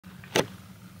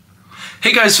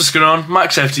Hey guys, what's going on?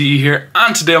 MaxFTE here,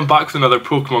 and today I'm back with another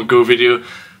Pokemon Go video.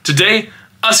 Today,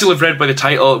 as you'll have read by the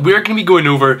title, we're going to be going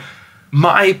over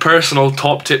my personal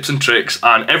top tips and tricks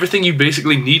and everything you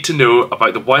basically need to know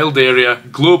about the Wild Area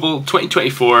Global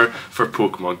 2024 for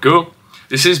Pokemon Go.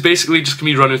 This is basically just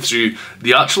going to be running through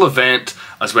the actual event,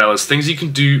 as well as things you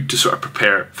can do to sort of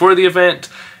prepare for the event,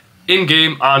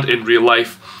 in-game and in real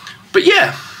life. But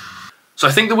yeah, so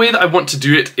I think the way that I want to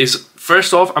do it is,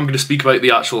 first off, I'm going to speak about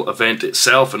the actual event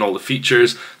itself and all the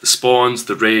features, the spawns,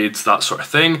 the raids, that sort of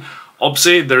thing.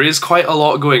 Obviously, there is quite a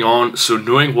lot going on, so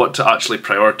knowing what to actually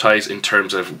prioritise in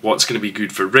terms of what's going to be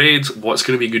good for raids, what's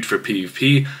going to be good for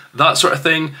PvP, that sort of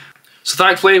thing. So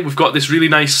thankfully, we've got this really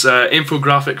nice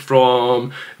infographic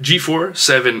from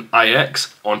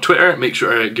G47IX on Twitter. Make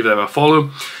sure to give them a follow.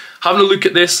 Having a look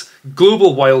at this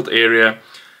Global Wild Area.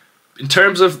 In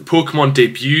terms of Pokemon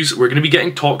debuts, we're going to be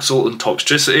getting Toxel and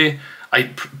Toxtricity.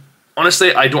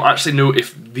 Honestly, I don't actually know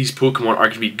if these Pokemon are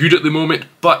going to be good at the moment,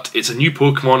 but it's a new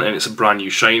Pokemon and it's a brand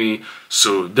new shiny,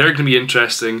 so they're going to be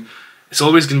interesting. It's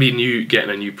always going to be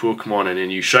getting a new Pokemon and a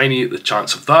new shiny, the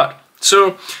chance of that.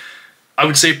 So I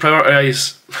would say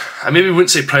prioritise, I maybe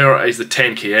wouldn't say prioritise the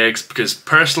 10k eggs, because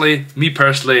me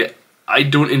personally, I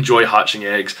don't enjoy hatching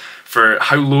eggs for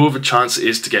how low of a chance it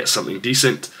is to get something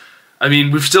decent. I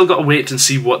mean, we've still got to wait and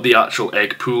see what the actual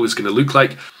egg pool is going to look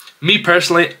like. Me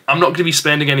personally, I'm not going to be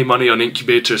spending any money on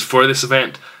incubators for this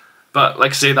event, but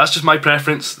like I say, that's just my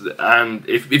preference, and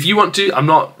if you want to, I'm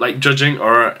not like judging,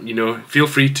 or you know, feel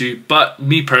free to, but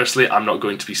me personally, I'm not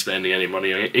going to be spending any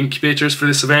money on incubators for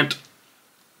this event.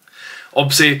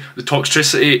 Obviously, the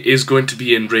Toxtricity is going to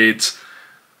be in raids.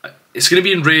 It's going to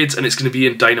be in raids and it's going to be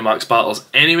in Dynamax battles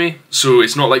anyway, so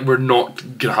it's not like we're not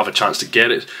going to have a chance to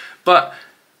get it, but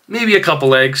maybe a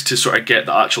couple eggs to sort of get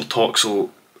the actual Toxel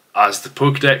as the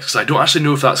Pokedex, because I don't actually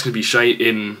know if that's going to be shy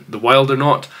in the wild or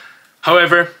not.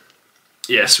 However,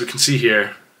 yes, we can see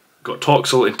here, got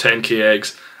Toxel in 10k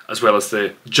eggs, as well as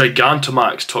the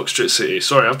Gigantamax Toxtricity.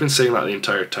 Sorry, I've been saying that the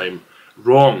entire time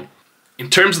wrong. In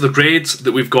terms of the raids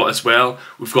that we've got as well,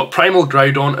 we've got Primal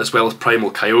Groudon as well as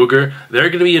Primal Kyogre. They're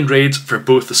going to be in raids for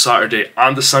both the Saturday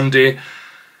and the Sunday.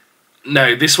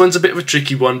 Now, this one's a bit of a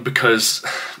tricky one because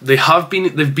they've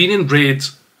been in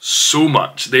raids so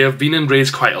much. They have been in raids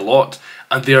quite a lot,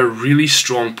 and they are really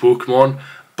strong Pokemon.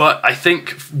 But I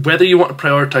think whether you want to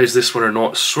prioritise this one or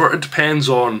not sort of depends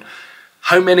on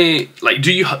how many. Like,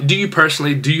 do you have a good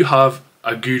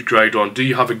Groudon? Do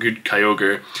you have a good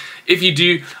Kyogre? If you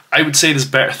do, I would say there's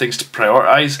better things to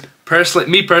prioritise.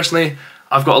 Me personally,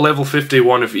 I've got a level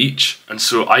 51 of each, and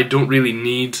so I don't really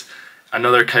need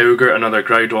another Kyogre, another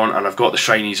Groudon, and I've got the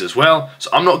shinies as well. So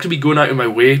I'm not going to be going out of my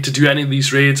way to do any of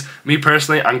these raids. Me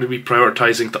personally, I'm going to be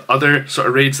prioritising the other sort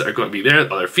of raids that are going to be there,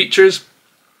 the other features.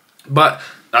 But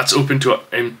that's open to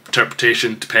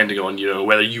interpretation depending on, you know,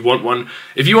 whether you want one.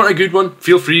 If you want a good one,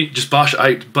 feel free, just bash it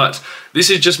out. But this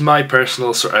is just my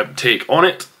personal sort of take on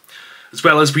it. As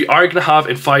well as we are going to have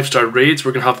in 5-star raids,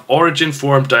 we're going to have Origin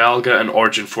Form Dialga and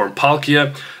Origin Form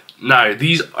Palkia. Now,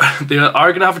 they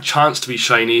are going to have a chance to be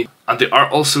shiny, and they are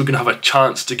also going to have a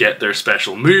chance to get their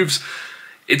special moves.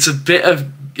 It's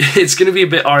going to be a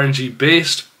bit RNG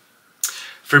based.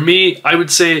 For me, I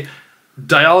would say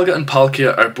Dialga and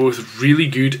Palkia are both really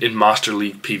good in Master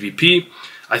League PvP.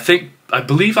 I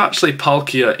believe actually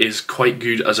Palkia is quite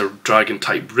good as a Dragon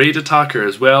type raid attacker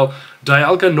as well.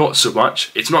 Dialga not so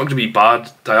much. It's not going to be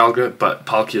bad, Dialga, but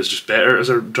Palkia is just better as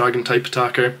a Dragon type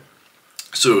attacker.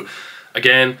 So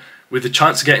again, with the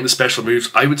chance of getting the special moves,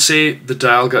 I would say the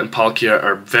Dialga and Palkia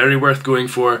are very worth going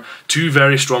for. Two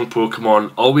very strong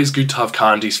Pokemon, always good to have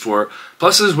candies for.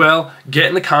 Plus as well,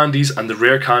 getting the candies and the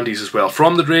rare candies as well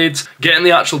from the raids, getting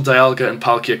the actual Dialga and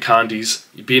Palkia candies,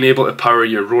 being able to power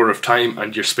your Roar of Time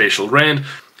and your Spatial Rend.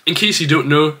 In case you don't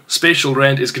know, Spatial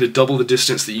Rend is going to double the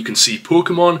distance that you can see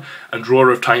Pokemon, and Roar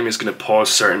of Time is going to pause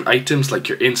certain items like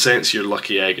your Incense, your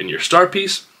Lucky Egg and your Star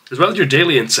Piece, as well as your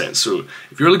daily incense. So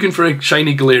if you're looking for a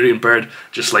shiny Galarian bird,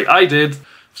 just like I did,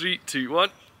 3, 2, 1,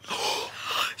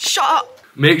 shut up!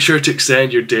 Make sure to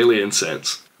extend your daily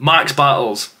incense. Max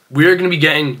battles. We're going to be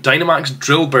getting Dynamax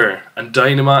Drillbur and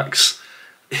Dynamax.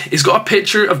 It's got a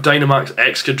picture of Dynamax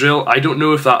Excadrill. I don't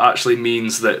know if that actually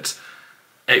means that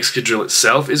Excadrill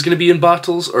itself is going to be in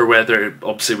battles, or whether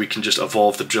obviously we can just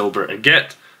evolve the Drillbur and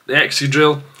get the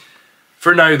Excadrill.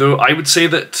 For now though, I would say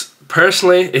that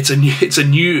personally, it's a new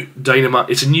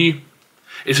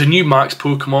max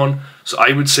Pokemon, so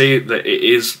I would say that it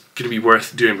is going to be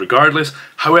worth doing regardless.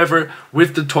 However,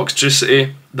 with the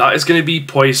Toxtricity, that is going to be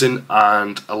Poison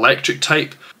and Electric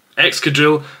type.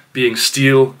 Excadrill being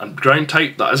steel and ground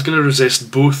type, that is going to resist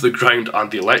both the ground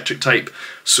and the electric type.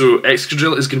 So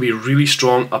Excadrill is going to be really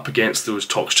strong up against those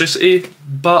Toxtricity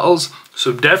battles.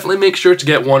 So definitely make sure to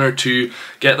get one or two,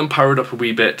 get them powered up a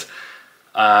wee bit.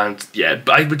 And yeah,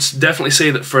 I would definitely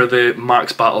say that for the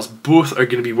max battles, both are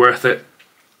going to be worth it.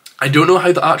 I don't know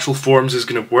how the actual forms is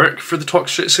going to work for the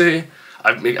Toxtricity.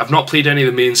 I've not played any of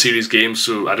the main series games,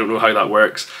 so I don't know how that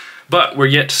works. But we're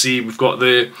yet to see. We've got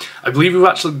I believe we've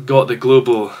actually got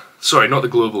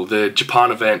the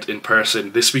Japan event in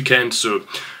person this weekend, so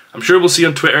I'm sure we'll see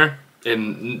on Twitter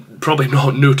in probably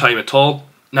no time at all.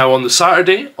 Now on the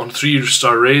Saturday, on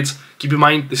 3-star raids, keep in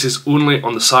mind this is only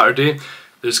on the Saturday,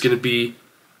 there's going to be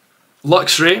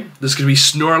Luxray, there's going to be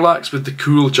Snorlax with the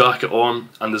cool jacket on,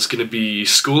 and there's going to be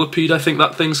Scolipede, I think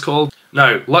that thing's called.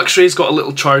 Now, Luxray's got a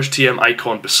little charge TM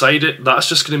icon beside it. That's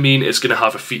just going to mean it's going to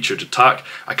have a featured attack.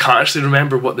 I can't actually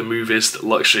remember what the move is that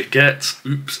Luxray gets.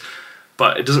 Oops.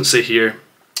 But it doesn't say here.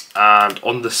 And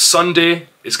on the Sunday,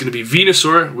 it's going to be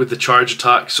Venusaur with the charge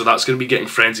attack. So that's going to be getting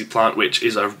Frenzy Plant, which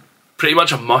is pretty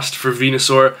much a must for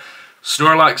Venusaur.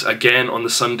 Snorlax again on the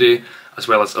Sunday, as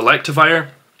well as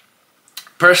Electivire.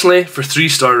 Personally, for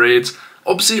 3-star raids,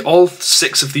 obviously all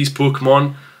 6 of these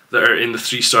Pokemon that are in the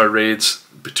 3-star raids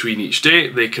between each day,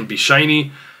 they can be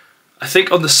shiny. I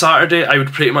think on the Saturday I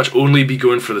would pretty much only be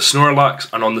going for the Snorlax,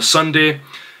 and on the Sunday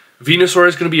Venusaur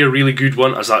is going to be a really good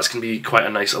one, as that's going to be quite a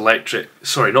nice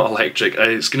it's going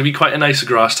to be quite a nice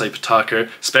grass type attacker,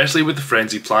 especially with the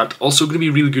Frenzy Plant. Also going to be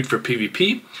really good for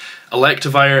PvP.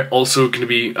 Electivire also going to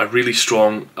be a really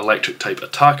strong electric type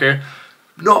attacker.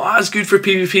 Not as good for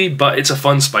PvP, but it's a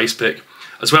fun spice pick.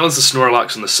 As well as the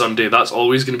Snorlax on the Sunday, that's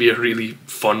always going to be a really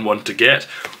fun one to get.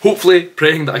 Hopefully,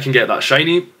 praying that I can get that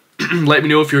shiny. Let me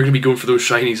know if you're going to be going for those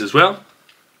shinies as well.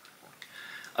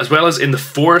 As well as in the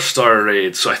 4-star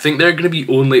raids, so I think they're going to be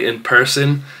only in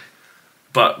person,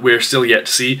 but we're still yet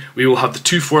to see. We will have the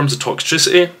 2 forms of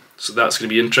Toxtricity, so that's going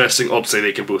to be interesting. Obviously,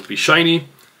 they can both be shiny.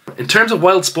 In terms of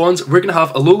wild spawns, we're going to have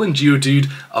Alolan Geodude,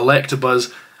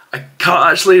 Electabuzz. I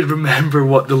can't actually remember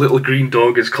what the little green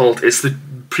dog is called. It's the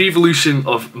Prevolution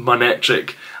of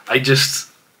Manectric.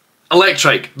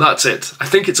 Electrike, that's it. I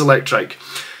think it's Electrike.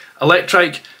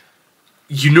 Electrike,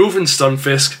 Unova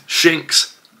Stunfisk,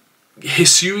 Shinx,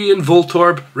 Hisuian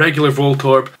Voltorb, regular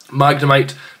Voltorb,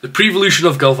 Magnemite, the Prevolution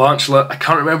of Galvantula, I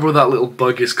can't remember what that little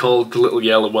bug is called, the little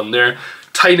yellow one there,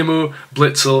 Tynamo,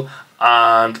 Blitzel,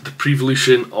 and the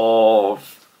Prevolution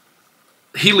of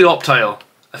Helioptile.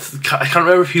 I can't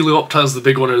remember if Helioptile is the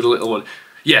big one or the little one.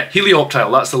 Yeah,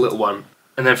 Helioptile, that's the little one.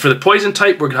 And then for the poison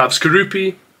type, we're going to have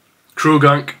Skorupi,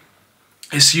 Krogunk,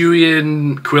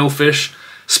 Hisuian Quillfish,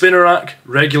 Spinarak,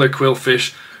 regular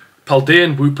Quillfish,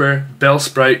 Paldean Wooper,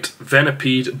 Bellsprout,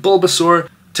 Venipede, Bulbasaur,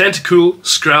 Tentacool,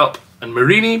 Scrap, and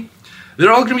Marini.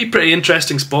 They're all going to be pretty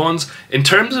interesting spawns. In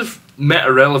terms of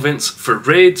meta relevance for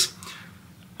raids,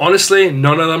 honestly,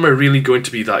 none of them are really going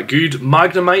to be that good.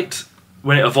 Magnemite,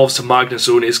 when it evolves to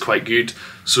Magnezone, is quite good,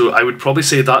 so I would probably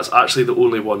say that's actually the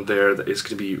only one there that is going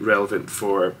to be relevant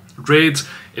for raids.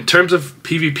 In terms of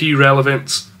PvP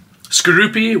relevance,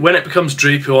 Skorupi, when it becomes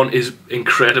Drapion, is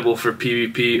incredible for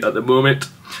PvP at the moment.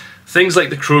 Things like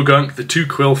the Krogunk, the 2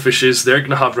 Quillfishes, they're going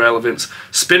to have relevance.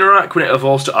 Spinarak, when it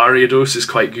evolves to Ariados, is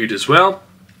quite good as well.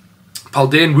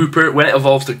 Paldean Wooper, when it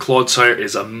evolves to Clodsire,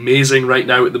 is amazing right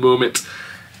now at the moment.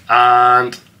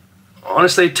 And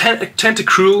honestly,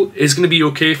 Tentacruel is going to be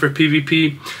okay for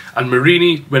PvP, and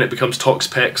Marini, when it becomes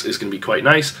Toxpex, is going to be quite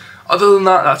nice. Other than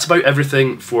that, that's about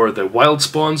everything for the wild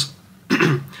spawns.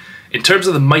 In terms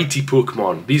of the mighty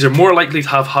Pokemon, these are more likely to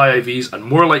have high IVs and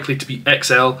more likely to be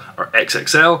XL or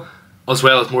XXL, as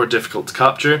well as more difficult to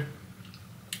capture.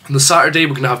 On the Saturday,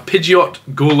 we're going to have Pidgeot,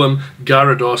 Golem,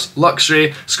 Gyarados,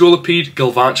 Luxray, Scolipede,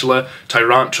 Galvantula,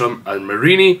 Tyrantrum, and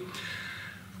Marini.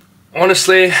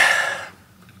 Honestly,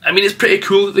 I mean, it's pretty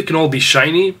cool that they can all be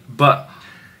shiny, but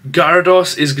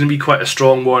Gyarados is going to be quite a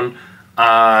strong one,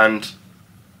 and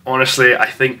honestly, I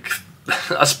think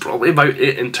that's probably about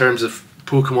it in terms of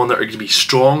Pokemon that are going to be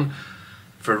strong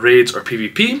for raids or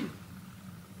PvP.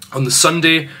 On the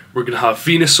Sunday, we're going to have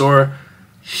Venusaur,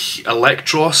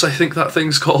 Electros, I think that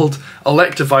thing's called,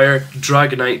 Electivire,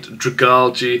 Dragonite,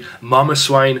 Dragalge,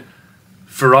 Mamoswine,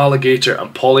 Feraligatr,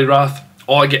 and Poliwrath.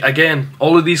 Again,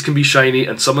 all of these can be shiny,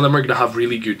 and some of them are going to have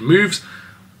really good moves.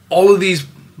 All of these,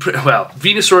 well,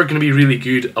 Venusaur are going to be really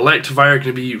good, Electivire are going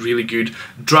to be really good,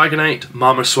 Dragonite,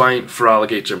 Mamoswine,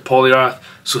 Feraligatr, and Poliwrath.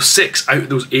 So 6 out of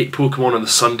those 8 Pokemon on the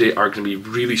Sunday are going to be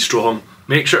really strong.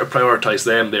 Make sure to prioritise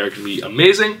them, they are going to be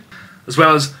amazing. As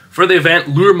well as, for the event,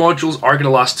 lure modules are going to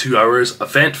last 2 hours,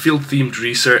 event field themed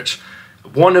research,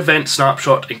 1 event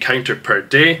snapshot encounter per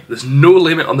day. There's no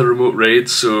limit on the remote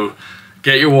raids, so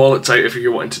get your wallets out if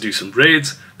you're wanting to do some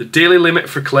raids. The daily limit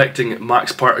for collecting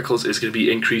max particles is going to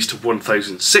be increased to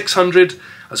 1,600,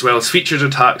 as well as featured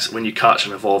attacks when you catch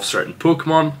and evolve certain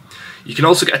Pokemon. You can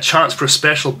also get a chance for a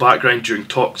special background during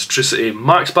Toxtricity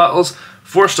max battles,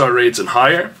 4-star raids and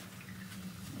higher.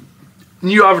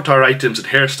 New avatar items and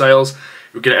hairstyles.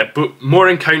 We're going to get more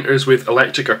encounters with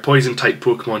electric or poison type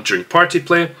Pokemon during party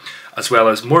play, as well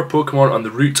as more Pokemon on the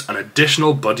route and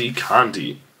additional buddy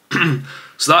candy.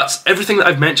 So that's everything that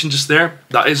I've mentioned just there.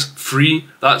 That is free.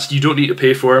 You don't need to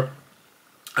pay for.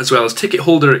 As well as ticket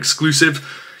holder exclusive.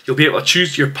 You'll be able to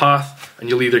choose your path, and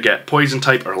you'll either get poison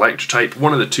type or electric type,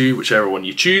 one of the two, whichever one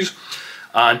you choose.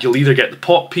 And you'll either get the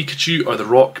Pop Pikachu or the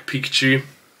Rock Pikachu.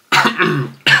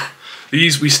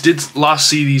 We did last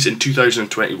see these in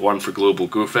 2021 for Global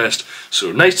Go Fest,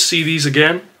 so nice to see these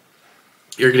again.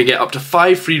 You're going to get up to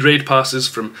 5 free raid passes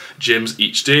from gyms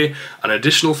each day, an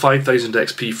additional 5,000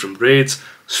 XP from raids,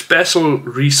 special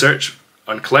research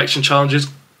on collection challenges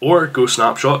or Go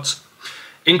Snapshots,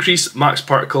 increased max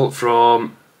particle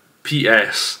from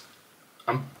PS.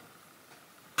 I'm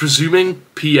presuming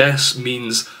PS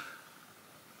means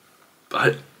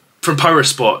from power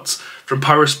spots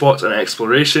and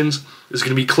explorations. There's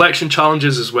going to be collection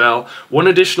challenges as well, 1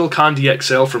 additional Candy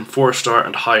XL from 4-star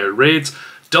and higher raids,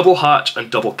 double hatch and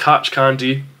double catch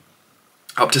candy,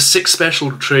 up to 6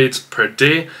 special trades per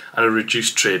day and a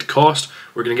reduced trade cost.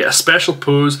 We're going to get a special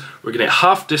pose, we're going to get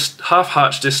half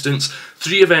hatch distance,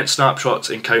 3 event snapshots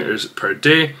encounters per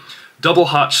day, double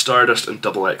hatch Stardust and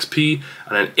double XP,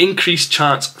 and an increased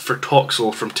chance for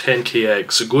Toxel from 10k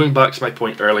eggs. So going back to my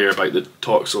point earlier about the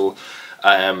Toxel,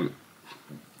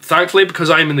 thankfully, because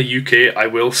I'm in the UK, I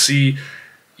will see,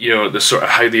 the sort of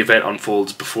how the event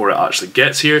unfolds before it actually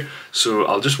gets here. So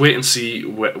I'll just wait and see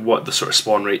what the sort of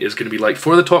spawn rate is going to be like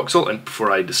for the Toxel, and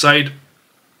before I decide.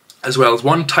 As well as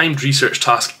 1 timed research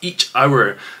task each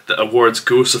hour that awards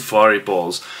Go Safari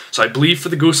Balls. So I believe for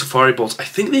the Go Safari Balls, I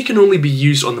think they can only be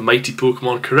used on the mighty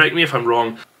Pokemon. Correct me if I'm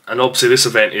wrong. And obviously this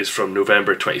event is from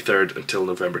November 23rd until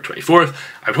November 24th.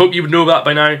 I hope you would know that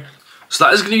by now. So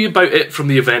that is going to be about it from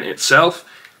the event itself.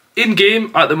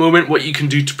 In-game, at the moment, what you can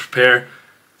do to prepare: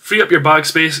 free up your bag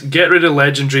space, get rid of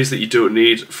legendaries that you don't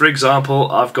need. For example,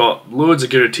 I've got loads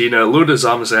of Giratina, load of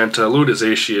Zamazenta, load of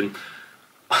Zacian.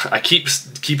 I keep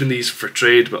keeping these for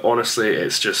trade, but honestly,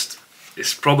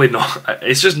 it's probably not.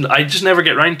 I just never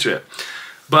get round to it.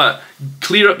 But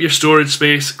clear up your storage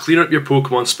space, clear up your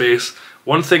Pokemon space.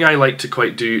 One thing I like to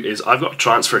quite do is I've got a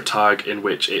transfer tag in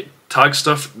which it tags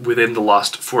stuff within the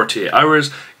last 48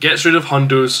 hours, gets rid of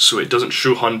hundos so it doesn't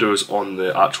show hundos on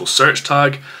the actual search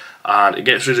tag, and it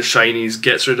gets rid of shinies,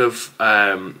 gets rid of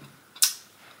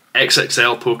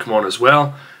XXL Pokemon as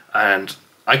well, and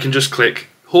I can just click,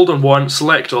 hold on 1,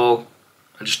 select all,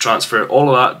 and just transfer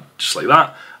all of that, just like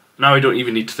that. Now I don't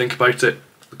even need to think about it.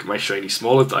 Look at my shiny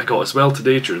Smoliv that I got as well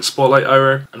today during Spotlight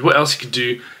Hour. And what else you can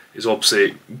do is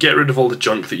obviously get rid of all the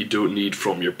junk that you don't need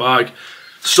from your bag.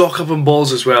 Stock up on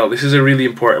balls as well. This is a really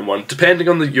important one. Depending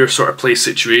on your sort of play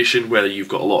situation, whether you've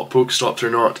got a lot of Pokestops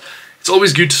or not, it's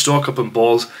always good to stock up on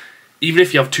balls. Even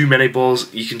if you have too many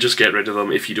balls, you can just get rid of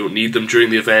them if you don't need them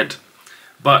during the event.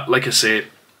 But like I say,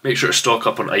 make sure to stock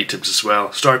up on items as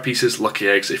well. Star pieces, lucky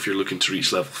eggs if you're looking to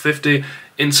reach level 50.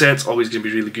 Incense, always going to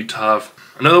be really good to have.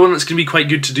 Another one that's going to be quite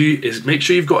good to do is make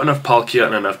sure you've got enough Palkia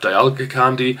and enough Dialga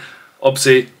candy.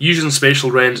 Obviously, using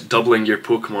Spatial Rend, doubling your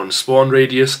Pokemon spawn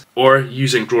radius, or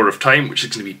using Roar of Time, which is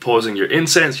going to be pausing your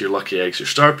incense, your lucky eggs, your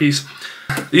star piece.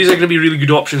 These are going to be really good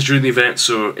options during the event,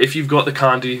 so if you've got the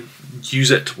candy,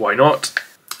 use it, why not?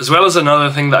 As well as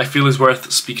another thing that I feel is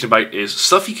worth speaking about is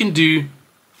stuff you can do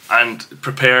and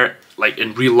prepare like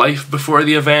in real life before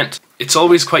the event. It's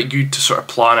always quite good to sort of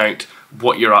plan out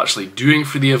what you're actually doing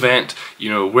for the event, you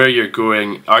know, where you're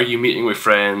going, are you meeting with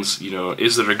friends, you know,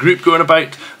 is there a group going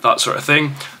about, that sort of thing.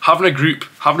 Having a group,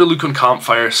 having a look on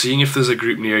Campfire, seeing if there's a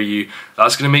group near you,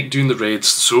 that's going to make doing the raids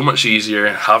so much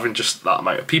easier, having just that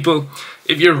amount of people.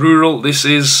 If you're rural, this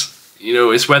is, you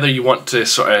know, it's whether you want to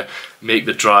sort of make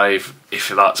the drive, if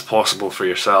that's possible for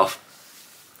yourself,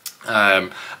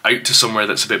 out to somewhere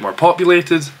that's a bit more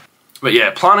populated. But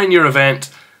yeah, planning your event,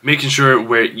 making sure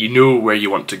where you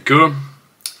want to go.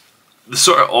 The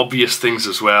sort of obvious things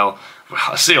as well.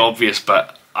 I say obvious,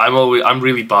 but I'm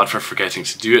really bad for forgetting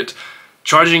to do it.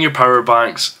 Charging your power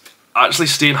banks, actually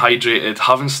staying hydrated,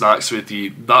 having snacks with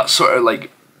you, that sort of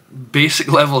like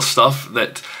basic level stuff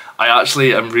that I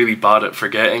actually am really bad at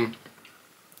forgetting.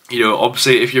 You know,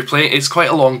 obviously if you're playing, it's quite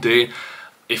a long day.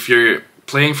 If you're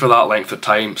playing for that length of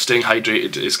time, staying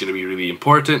hydrated is going to be really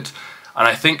important. And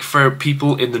I think for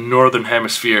people in the Northern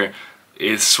Hemisphere,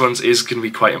 this one is going to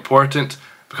be quite important.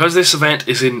 Because this event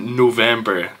is in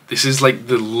November, this is like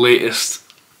the latest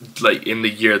in the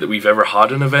year that we've ever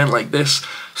had an event like this.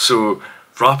 So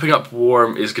wrapping up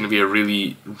warm is going to be a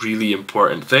really, really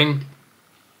important thing.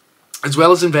 As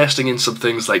well as investing in some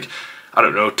things like, I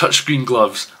don't know, touchscreen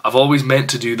gloves. I've always meant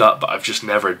to do that, but I've just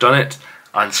never done it.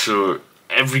 And so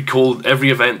every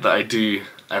event that I do,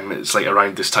 and it's like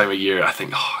around this time of year, I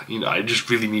think, oh, you know, I just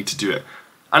really need to do it.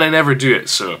 And I never do it,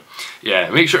 so yeah,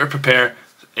 make sure to prepare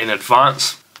in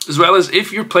advance. As well as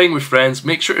if you're playing with friends,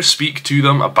 make sure to speak to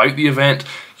them about the event.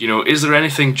 You know, is there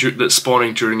anything that's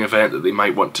spawning during an event that they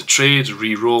might want to trade,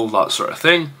 re-roll, that sort of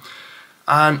thing.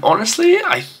 And honestly,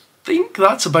 I think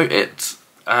that's about it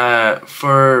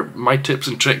for my tips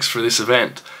and tricks for this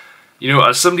event. You know,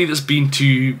 as somebody that's been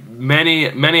to many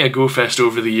a Go Fest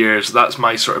over the years, that's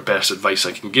my sort of best advice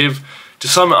I can give. To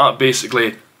sum it up,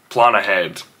 basically, plan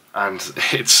ahead. And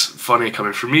it's funny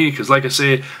coming from me, because like I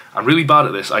say, I'm really bad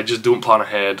at this. I just don't plan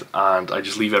ahead, and I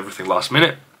just leave everything last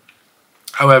minute.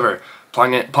 However,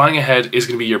 planning ahead is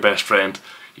going to be your best friend.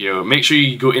 You know, make sure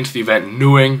you go into the event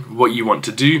knowing what you want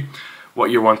to do, what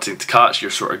you're wanting to catch,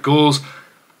 your sort of goals,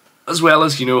 as well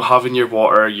as, you know, having your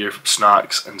water, your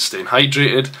snacks, and staying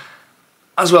hydrated,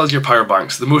 as well as your power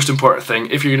banks. The most important thing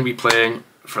if you're going to be playing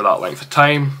for that length of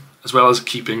time, as well as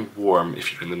keeping warm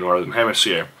if you're in the Northern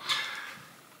Hemisphere.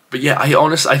 But yeah,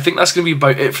 I think that's going to be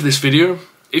about it for this video.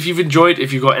 If you've enjoyed,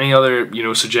 if you've got any other, you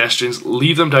know, suggestions,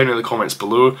 leave them down in the comments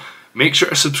below. Make sure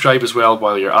to subscribe as well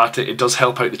while you're at it. It does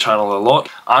help out the channel a lot.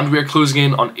 And we're closing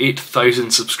in on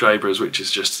 8,000 subscribers, which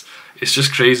is it's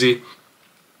just crazy.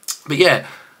 But yeah,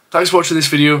 thanks for watching this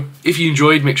video. If you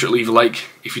enjoyed, make sure to leave a like.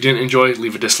 If you didn't enjoy,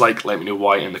 leave a dislike. Let me know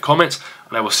why in the comments.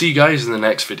 And I will see you guys in the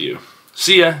next video.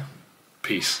 See ya.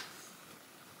 Peace.